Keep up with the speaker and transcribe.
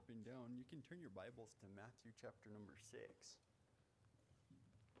turning down, you can turn your Bibles to Matthew chapter number 6.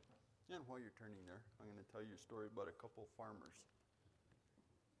 And while you're turning there, I'm going to tell you a story about a couple farmers.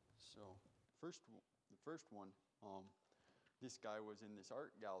 So, the first one, this guy was in this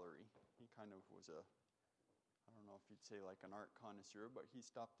art gallery. He kind of was I don't know if you'd say like an art connoisseur, but he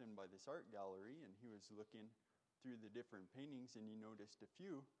stopped in by this art gallery and he was looking through the different paintings and he noticed a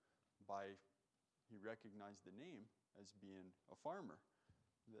few he recognized the name as being a farmer,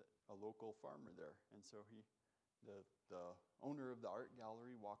 a local farmer there. And so the owner of the art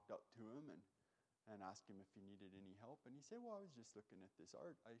gallery walked up to him and asked him if he needed any help. And he said, well, I was just looking at this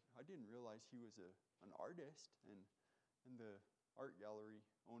art. I didn't realize he was an artist. And the art gallery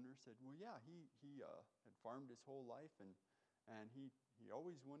owner said, well, yeah, he had farmed his whole life and he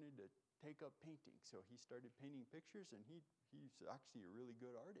always wanted to take up painting. So he started painting pictures and he's actually a really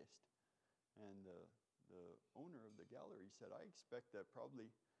good artist. And the owner of the gallery said, I expect that probably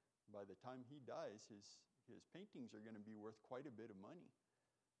by the time he dies, his paintings are going to be worth quite a bit of money.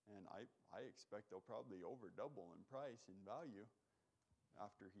 And I expect they'll probably over double in price and value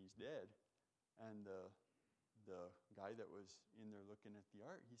after he's dead. And the guy that was in there looking at the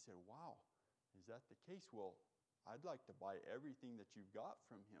art, he said, wow, is that the case? Well, I'd like to buy everything that you've got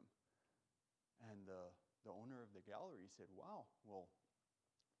from him. And the owner of the gallery said, wow, well,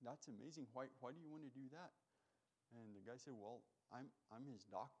 that's amazing. Why do you want to do that? And the guy said, well, I'm his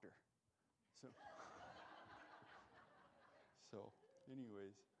doctor. So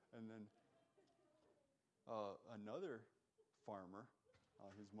anyways, and then another farmer,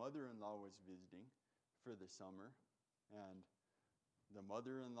 his mother-in-law was visiting for the summer, and the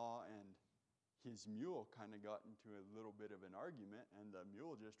mother-in-law and his mule kind of got into a little bit of an argument, and the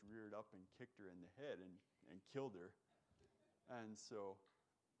mule just reared up and kicked her in the head and killed her. And so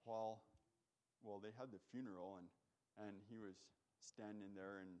while they had the funeral and he was standing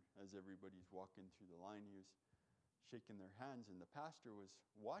there, and as everybody's walking through the line, he was shaking their hands, and the pastor was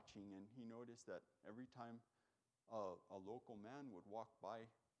watching, and he noticed that every time a local man would walk by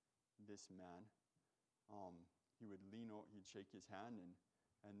this man, he'd shake his hand,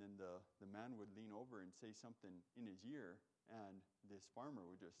 and then the man would lean over and say something in his ear, and this farmer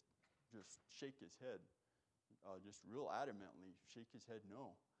would just shake his head, just real adamantly shake his head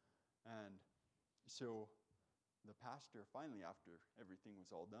no. And so the pastor finally, after everything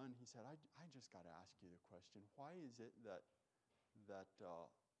was all done, he said, I just got to ask you the question. Why is it that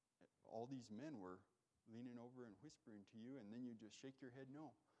all these men were leaning over and whispering to you, and then you just shake your head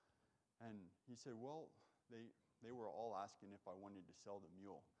no? And he said, well, they were all asking if I wanted to sell the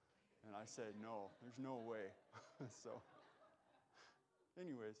mule. And I said, no, there's no way. So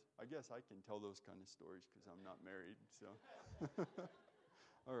anyways, I guess I can tell those kind of stories because I'm not married. So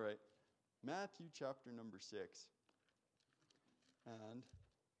all right. Matthew chapter number 6. And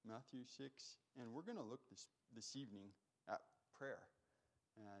Matthew 6. And we're going to look this evening at prayer.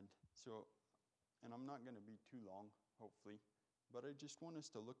 And I'm not going to be too long, hopefully. But I just want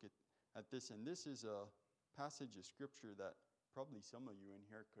us to look at this. And this is a passage of scripture that probably some of you in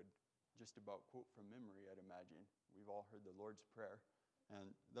here could just about quote from memory, I'd imagine. We've all heard the Lord's Prayer.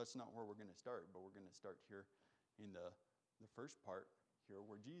 And that's not where we're going to start, but we're going to start here in the first part here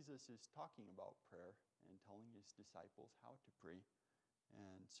where Jesus is talking about prayer and telling his disciples how to pray.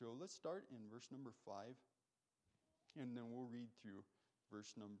 And so let's start in verse number 5, and then we'll read through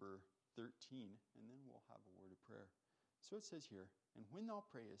verse number 13, and then we'll have a word of prayer. So it says here, and when thou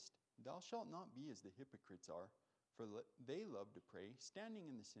prayest, thou shalt not be as the hypocrites are, for they love to pray, standing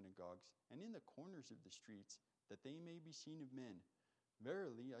in the synagogues and in the corners of the streets, that they may be seen of men.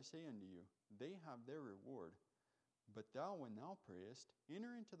 Verily I say unto you, they have their reward. But thou, when thou prayest,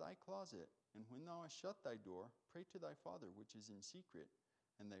 enter into thy closet, and when thou hast shut thy door, pray to thy Father which is in secret,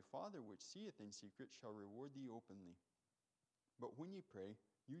 and thy Father which seeth in secret shall reward thee openly. But when ye pray,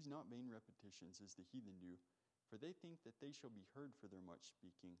 use not vain repetitions as the heathen do, for they think that they shall be heard for their much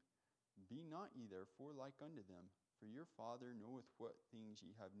speaking. Be not ye therefore like unto them, for your Father knoweth what things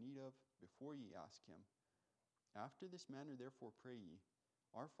ye have need of before ye ask him. After this manner therefore pray ye,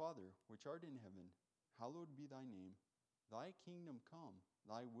 Our Father, which art in heaven, hallowed be thy name. Thy kingdom come,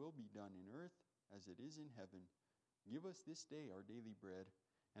 thy will be done in earth as it is in heaven. Give us this day our daily bread,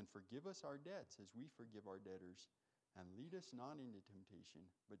 and forgive us our debts as we forgive our debtors. And lead us not into temptation,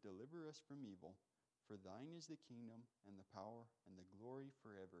 but deliver us from evil. For thine is the kingdom, and the power, and the glory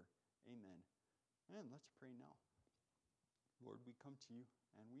forever. Amen. And let's pray now. Lord, we come to you,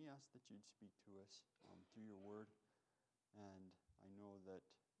 and we ask that you'd speak to us through your word. And I know that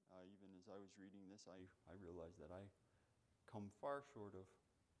even as I was reading this, I realized that I come far short of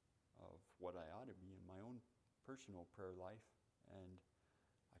what I ought to be in my own personal prayer life. And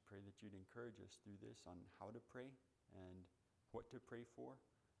I pray that you'd encourage us through this on how to pray and what to pray for,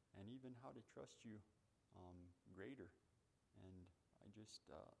 and even how to trust you greater. And I just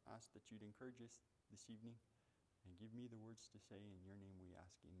ask that you'd encourage us this evening and give me the words to say. In your name we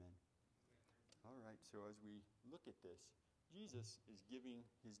ask, amen. All right, so as we look at this, Jesus is giving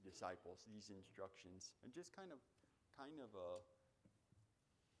his disciples these instructions, and just kind of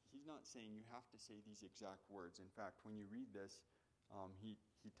he's not saying you have to say these exact words. In fact, when you read this,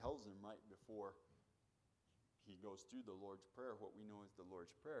 he tells them right before he goes through the Lord's Prayer, what we know as the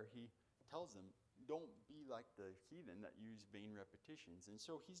Lord's Prayer, he tells them, don't be like the heathen that use vain repetitions. And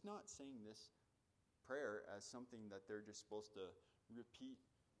so he's not saying this prayer as something that they're just supposed to repeat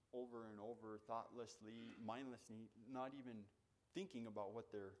over and over, thoughtlessly, mindlessly, not even thinking about what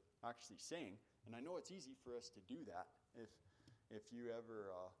they're actually saying. And I know it's easy for us to do that. If you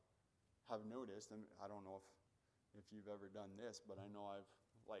ever have noticed, and I don't know if you've ever done this, but I know I've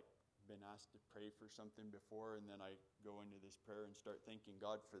been asked to pray for something before, and then I go into this prayer and start thanking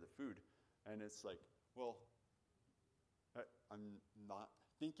God for the food. And it's like, well, I'm not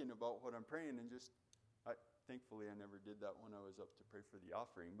thinking about what I'm praying, and thankfully I never did that when I was up to pray for the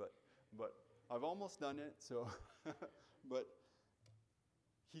offering, but I've almost done it. So, but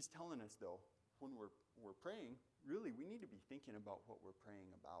he's telling us though, when we're praying, really we need to be thinking about what we're praying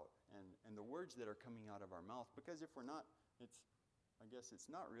about and the words that are coming out of our mouth. Because if we're not, I guess it's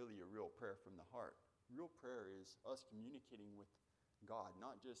not really a real prayer from the heart. Real prayer is us communicating with God,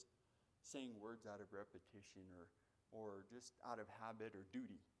 not just saying words out of repetition or just out of habit or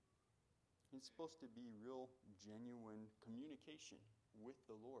duty. It's supposed to be real, genuine communication with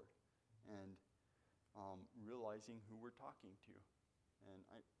the Lord and realizing who we're talking to. And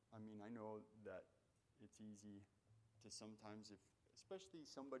I know that it's easy to sometimes, especially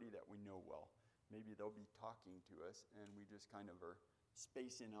somebody that we know well, maybe they'll be talking to us and we just kind of are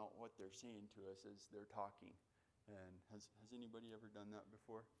spacing out what they're saying to us as they're talking. And has anybody ever done that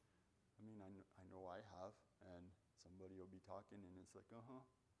before? I mean, I know I have, and somebody will be talking and it's like,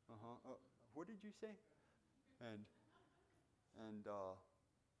 what did you say? And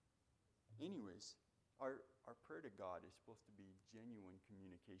anyways, our prayer to God is supposed to be genuine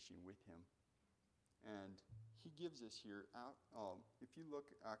communication with him. And he gives us here, if you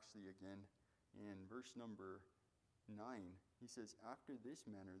look actually again in verse number 9, he says, after this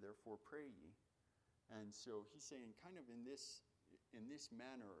manner, therefore pray ye. And so he's saying kind of in this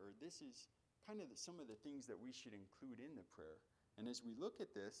manner, or this is kind of some of the things that we should include in the prayer. And as we look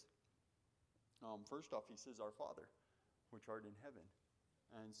at this, first off, he says, our Father, which art in heaven.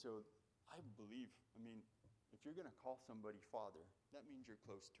 And so I believe, if you're going to call somebody Father, that means you're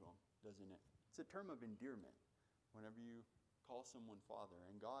close to him, doesn't it? It's a term of endearment whenever you call someone Father.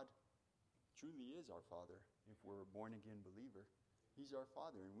 And God truly is our Father if we're a born-again believer. He's our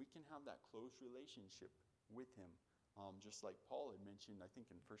Father, and we can have that close relationship with him. Just like Paul had mentioned, I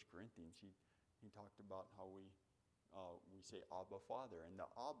think in 1 Corinthians, he talked about how we say Abba, Father. And the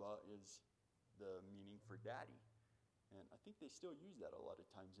Abba is the meaning for daddy. And I think they still use that a lot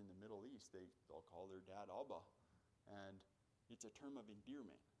of times in the Middle East. They'll call their dad Abba. And it's a term of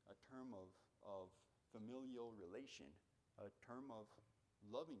endearment, a term of familial relation, a term of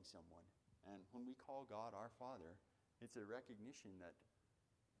loving someone. And when we call God our Father, it's a recognition that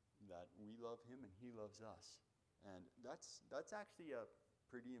we love him and he loves us. And that's actually a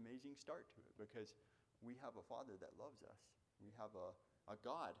pretty amazing start to it, because we have a Father that loves us. We have a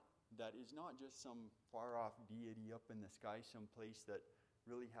God that is not just some far-off deity up in the sky someplace that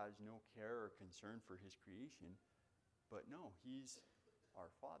really has no care or concern for his creation. But no, he's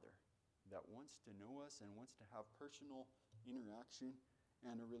our Father that wants to know us and wants to have personal interaction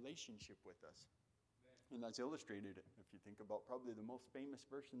and a relationship with us. And that's illustrated, if you think about probably the most famous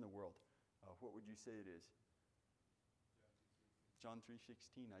verse in the world. What would you say it is? John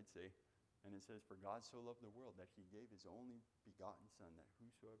 3:16, I'd say. And it says, for God so loved the world that he gave his only begotten Son, that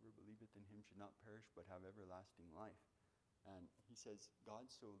whosoever believeth in him should not perish but have everlasting life. And he says, God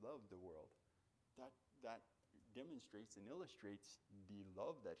so loved the world. That demonstrates and illustrates the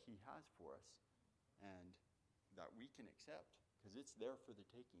love that he has for us and that we can accept, because it's there for the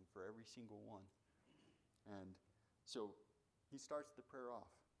taking for every single one. And so he starts the prayer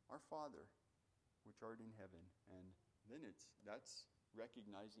off, our Father, which art in heaven. And then that's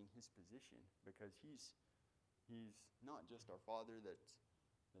recognizing his position, because he's not just our Father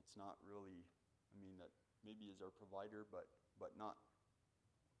that's not really, that maybe is our provider, but not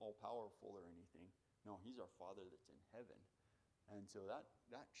all powerful or anything. No, he's our Father that's in heaven. And so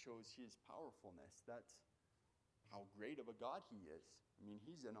that shows his powerfulness. That's how great of a God he is.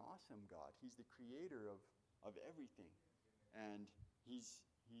 He's an awesome God. He's the creator of everything. And he's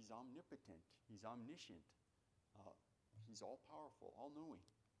He's omnipotent. He's omniscient. He's all-powerful, all-knowing.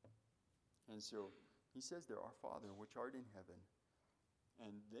 And so he says there, our Father, which art in heaven.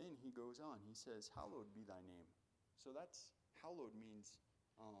 And then he goes on. He says, hallowed be thy name. So that's, hallowed means,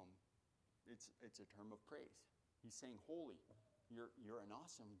 it's a term of praise. He's saying, holy, you're an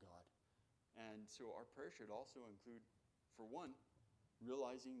awesome God. And so our prayer should also include, for one,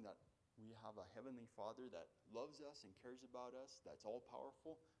 realizing that we have a heavenly Father that loves us and cares about us, that's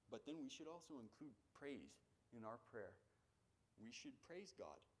all-powerful. But then we should also include praise in our prayer. We should praise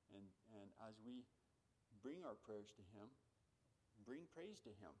God. And as we bring our prayers to him, bring praise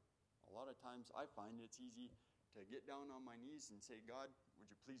to him. A lot of times I find it's easy to get down on my knees and say, God, would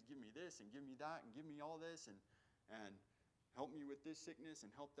you please give me this and give me that and give me all this and help me with this sickness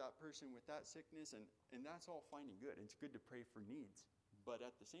and help that person with that sickness. And that's all fine and good. It's good to pray for needs. But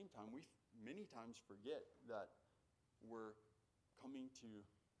at the same time, we many times forget that we're coming to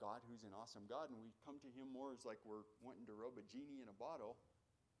God, who's an awesome God, and we come to him more as like we're wanting to rub a genie in a bottle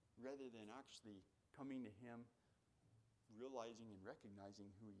rather than actually coming to him, realizing and recognizing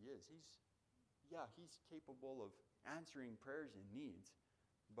who he is. He's capable of answering prayers and needs,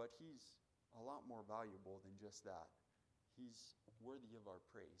 but he's a lot more valuable than just that. He's worthy of our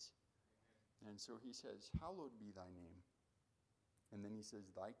praise. And so he says, hallowed be thy name. And then he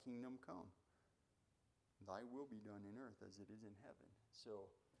says, thy kingdom come. Thy will be done in earth as it is in heaven.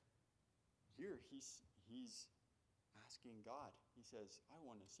 So here he's asking God. He says, I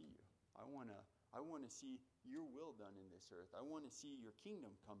want to see you. I want to see your will done in this earth. I want to see your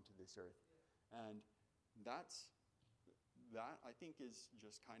kingdom come to this earth. And that I think is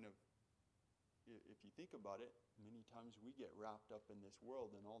just kind of, if you think about it, many times we get wrapped up in this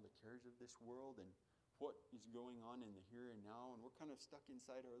world and all the cares of this world and what is going on in the here and now, and we're kind of stuck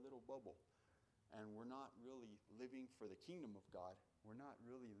inside our little bubble. And we're not really living for the kingdom of God. We're not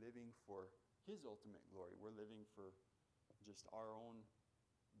really living for his ultimate glory. We're living for just our own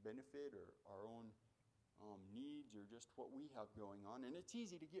benefit or our own needs or just what we have going on. And it's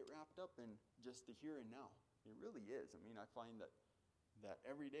easy to get wrapped up in just the here and now. It really is. I mean, I find that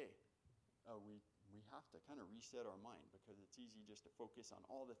every day we have to kind of reset our mind, because it's easy just to focus on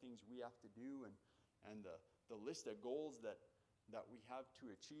all the things we have to do and the list of goals that we have to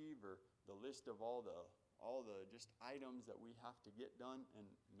achieve, or the list of all the just items that we have to get done. And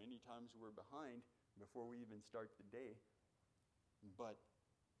many times we're behind before we even start the day. But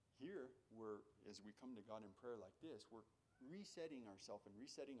here, as we come to God in prayer like this, we're resetting ourselves and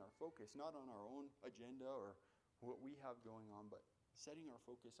resetting our focus, not on our own agenda or what we have going on, but setting our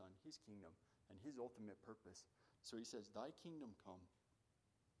focus on his kingdom and his ultimate purpose. So he says, thy kingdom come,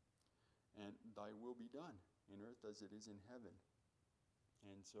 and thy will be done in earth as it is in heaven.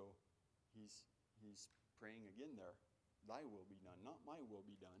 And so he's praying again there, thy will be done, not my will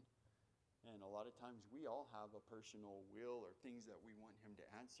be done. And a lot of times we all have a personal will or things that we want him to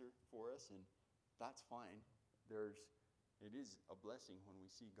answer for us, and that's fine. It is a blessing when we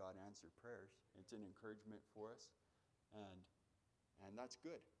see God answer prayers. It's an encouragement for us, and that's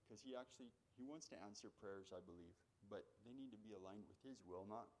good, because he wants to answer prayers, I believe, but they need to be aligned with his will,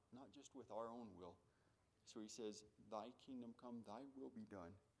 not just with our own will. So he says, thy kingdom come, thy will be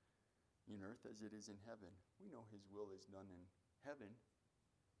done in earth as it is in heaven. We know his will is done in heaven,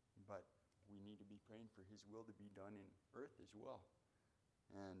 but we need to be praying for his will to be done in earth as well.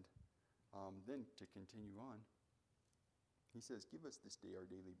 And then to continue on, he says, give us this day our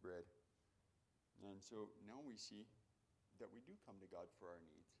daily bread. And so now we see that we do come to God for our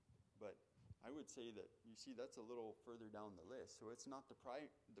needs. But I would say that, you see, that's a little further down the list. So it's not the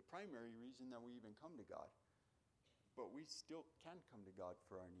primary reason that we even come to God. But we still can come to God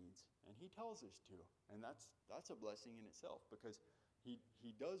for our needs. And he tells us to. And that's a blessing in itself, because he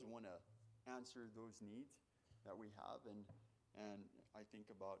does want to answer those needs that we have. And I think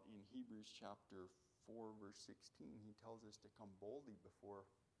about in Hebrews chapter 4, verse 16, he tells us to come boldly before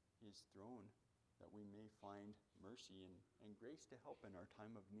his throne, that we may find mercy and grace to help in our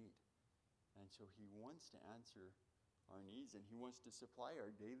time of need. And so he wants to answer our needs, and he wants to supply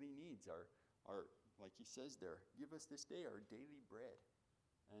our daily needs, our like he says there, give us this day our daily bread.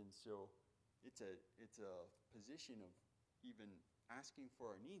 And so it's a position of even asking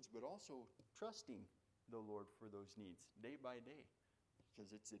for our needs, but also trusting the Lord for those needs day by day,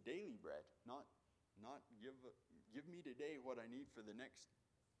 because it's a daily bread, not give me today what I need for the next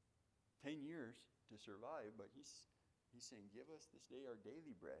 10 years to survive, but he's saying, give us this day our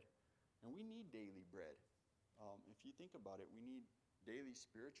daily bread. And we need daily bread. If you think about it, we need daily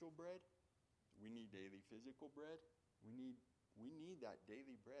spiritual bread, we need daily physical bread, we need that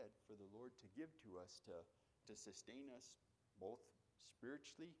daily bread for the Lord to give to us to sustain us both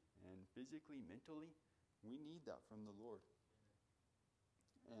spiritually and physically, mentally. We need that from the Lord.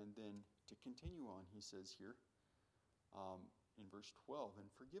 And then to continue on, he says here in verse 12, and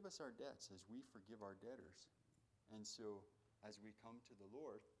forgive us our debts as we forgive our debtors. And so as we come to the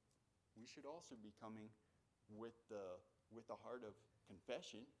Lord, we should also be coming with a heart of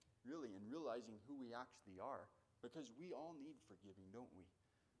confession, really, and realizing who we actually are, because we all need forgiving, don't we?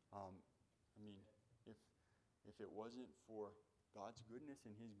 If it wasn't for God's goodness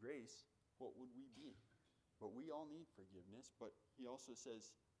and his grace, what would we be? But we all need forgiveness. But he also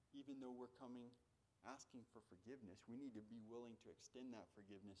says, even though we're coming asking for forgiveness, we need to be willing to extend that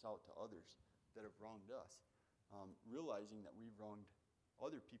forgiveness out to others that have wronged us, realizing that we've wronged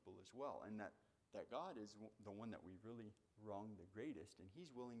other people as well, and that God is the one that we've really wronged the greatest, and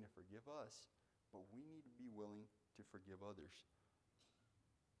he's willing to forgive us, but we need to be willing to forgive others.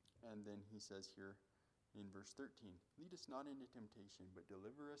 And then he says here in verse 13, lead us not into temptation, but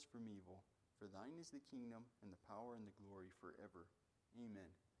deliver us from evil. For thine is the kingdom and the power and the glory forever. Amen.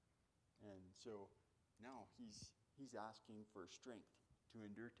 And so now he's asking for strength to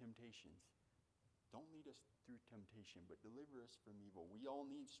endure temptations. Don't lead us through temptation, but deliver us from evil. We all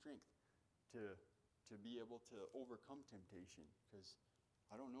need strength to be able to overcome temptation. Because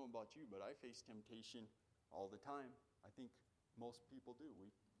I don't know about you, but I face temptation all the time. I think most people do.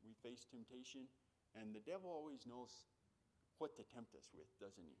 We face temptation, and the devil always knows what to tempt us with,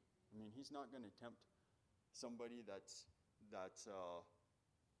 doesn't he? I mean, he's not going to tempt somebody that's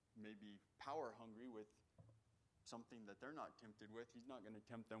maybe power hungry with something that they're not tempted with. He's not going to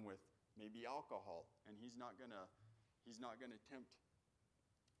tempt them with maybe alcohol, and he's not going to tempt.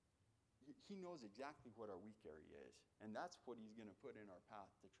 He knows exactly what our weak area is, and that's what he's going to put in our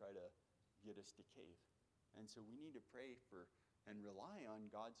path to try to get us to cave. And so we need to pray for and rely on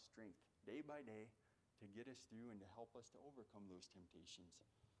God's strength day by day to get us through and to help us to overcome those temptations.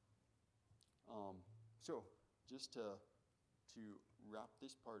 So just to wrap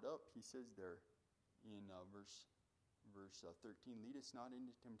this part up, he says there in verse 13, lead us not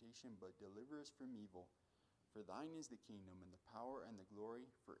into temptation, but deliver us from evil. For thine is the kingdom and the power and the glory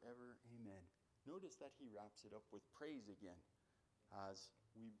forever. Amen. Notice that he wraps it up with praise again. As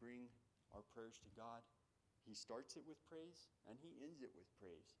we bring our prayers to God, he starts it with praise and he ends it with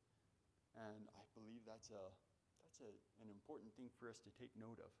praise. And I believe that's an important thing for us to take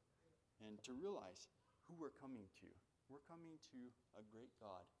note of and to realize who we're coming to. We're coming to a great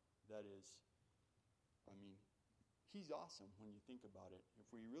God that is, he's awesome when you think about it. If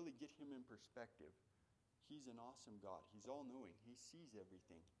we really get him in perspective, he's an awesome God. He's all-knowing. He sees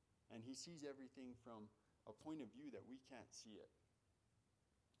everything. And he sees everything from a point of view that we can't see it.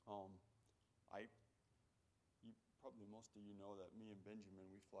 Probably most of you know that me and Benjamin,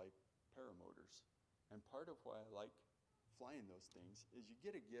 we fly paramotors. And part of why I like flying those things is you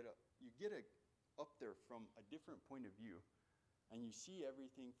get up there from a different point of view, and you see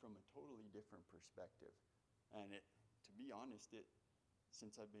everything from a totally different perspective. And to be honest,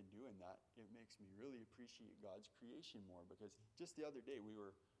 since I've been doing that, it makes me really appreciate God's creation more, because just the other day we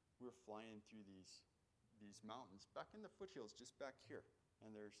were flying through these mountains back in the foothills just back here,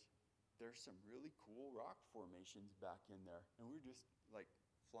 and there's some really cool rock formations back in there, and we're just like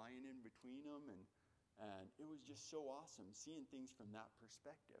flying in between them, and it was just so awesome seeing things from that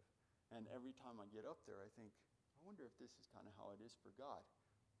perspective. And every time I get up there, I think, I wonder if this is kind of how it is for God.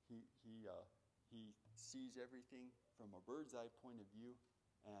 He sees everything from a bird's eye point of view,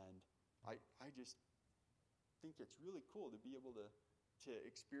 and I just think it's really cool to be able to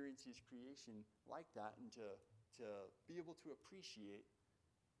experience his creation like that, and to be able to appreciate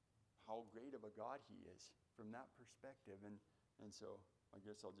how great of a God he is from that perspective. And so I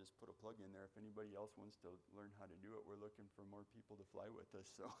guess I'll just put a plug in there. If anybody else wants to learn how to do it, we're looking for more people to fly with us.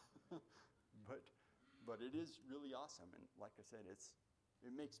 So, but it is really awesome. And like I said, it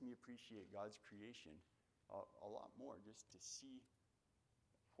makes me appreciate God's creation a lot more, just to see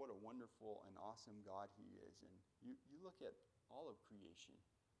what a wonderful and awesome God he is. And you look at all of creation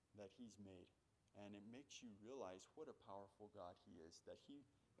that he's made, and it makes you realize what a powerful God he is, that he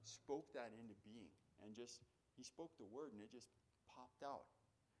spoke that into being, and he spoke the word, and it just popped out.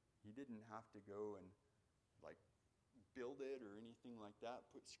 He didn't have to go and like build it or anything like that,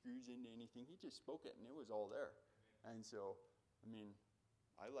 put screws into anything. He just spoke it, and it was all there. And so,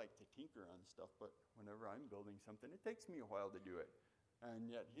 I like to tinker on stuff, but whenever I'm building something, it takes me a while to do it. And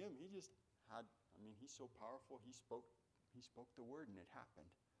yet he just had, he's so powerful. He spoke the word, and it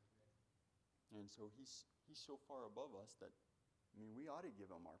happened. And so he's so far above us that, we ought to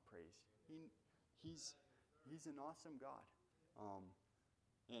give him our praise. He's an awesome God.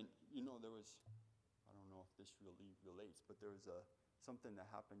 And there was, I don't know if this really relates, but there was a something that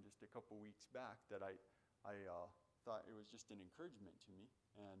happened just a couple weeks back that I thought it was just an encouragement to me.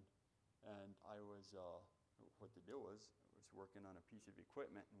 And I was, what the deal was, I was working on a piece of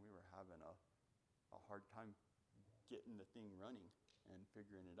equipment, and we were having a hard time getting the thing running and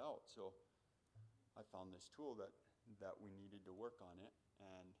figuring it out. So I found this tool that we needed to work on it,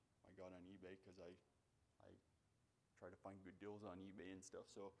 and I got on eBay because I try to find good deals on eBay and stuff.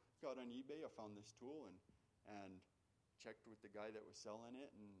 So got on eBay, I found this tool and checked with the guy that was selling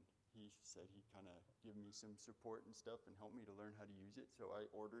it, and he said he'd kind of give me some support and stuff and help me to learn how to use it. So I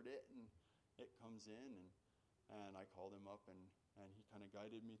ordered it, and it comes in, and I called him up, and he kind of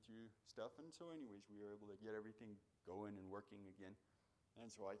guided me through stuff. And so anyways, we were able to get everything going and working again. And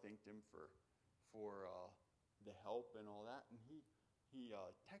so I thanked him for the help and all that. And he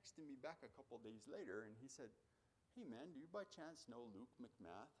texted me back a couple days later, and he said, "Hey man, do you by chance know Luke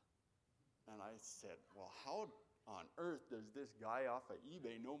McMath?" And I said, "Well, how on earth does this guy off of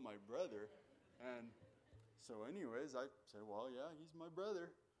eBay know my brother?" And so anyways, I said, "Well, yeah, he's my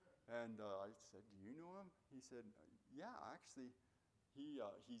brother." And I said, "Do you know him?" He said, "Yeah, actually,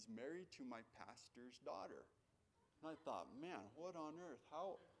 he's married to my pastor's daughter." And I thought, man, what on earth?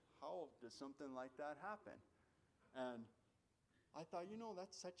 How does something like that happen? And I thought,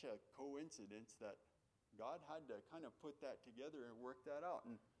 that's such a coincidence that God had to kind of put that together and work that out.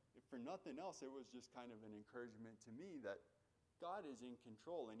 And if for nothing else, it was just kind of an encouragement to me that God is in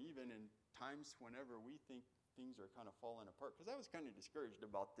control. And even in times whenever we think things are kind of falling apart, because I was kind of discouraged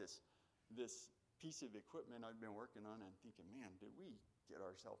about this piece of equipment I've been working on and thinking, man, did we get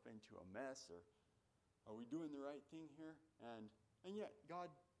ourselves into a mess, or are we doing the right thing here? And yet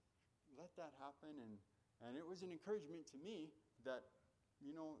God let that happen, and it was an encouragement to me that,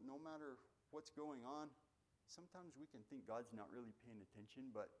 no matter what's going on, sometimes we can think God's not really paying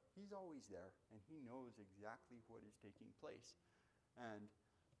attention, but he's always there, and he knows exactly what is taking place. And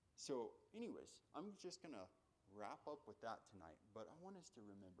so anyways, I'm just going to wrap up with that tonight, but I want us to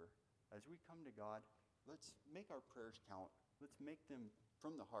remember, as we come to God, let's make our prayers count. Let's make them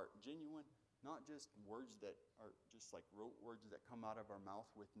from the heart, genuine, not just words that are just like rote words that come out of our mouth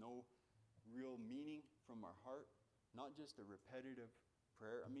with no real meaning from our heart, not just a repetitive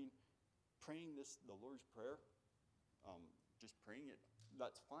prayer. I mean, praying the Lord's Prayer, just praying it,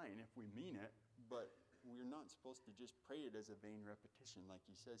 that's fine if we mean it, but we're not supposed to just pray it as a vain repetition like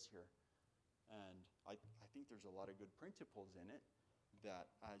he says here. And I think there's a lot of good principles in it that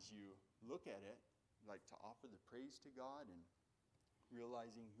as you look at it, like to offer the praise to God and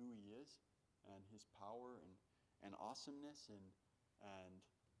realizing who he is and his power and awesomeness and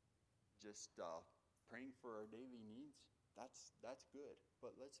just praying for our daily needs, that's good.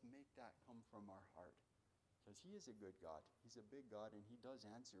 But let's make that come from our heart, because he is a good God. He's a big God, and he does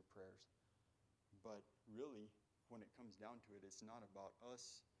answer prayers. But really, when it comes down to it, it's not about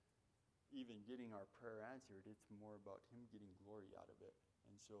us even getting our prayer answered. It's more about him getting glory out of it.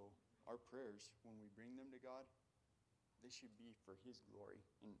 And so our prayers, when we bring them to God, they should be for his glory.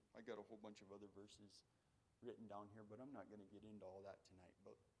 And I got a whole bunch of other verses written down here, but I'm not going to get into all that tonight.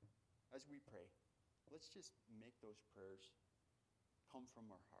 But as we pray, let's just make those prayers come from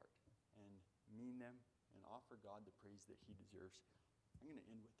our heart and mean them and offer God the praise that he deserves. I'm going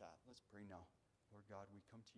to end with that. Let's pray now. Lord God, we come to you.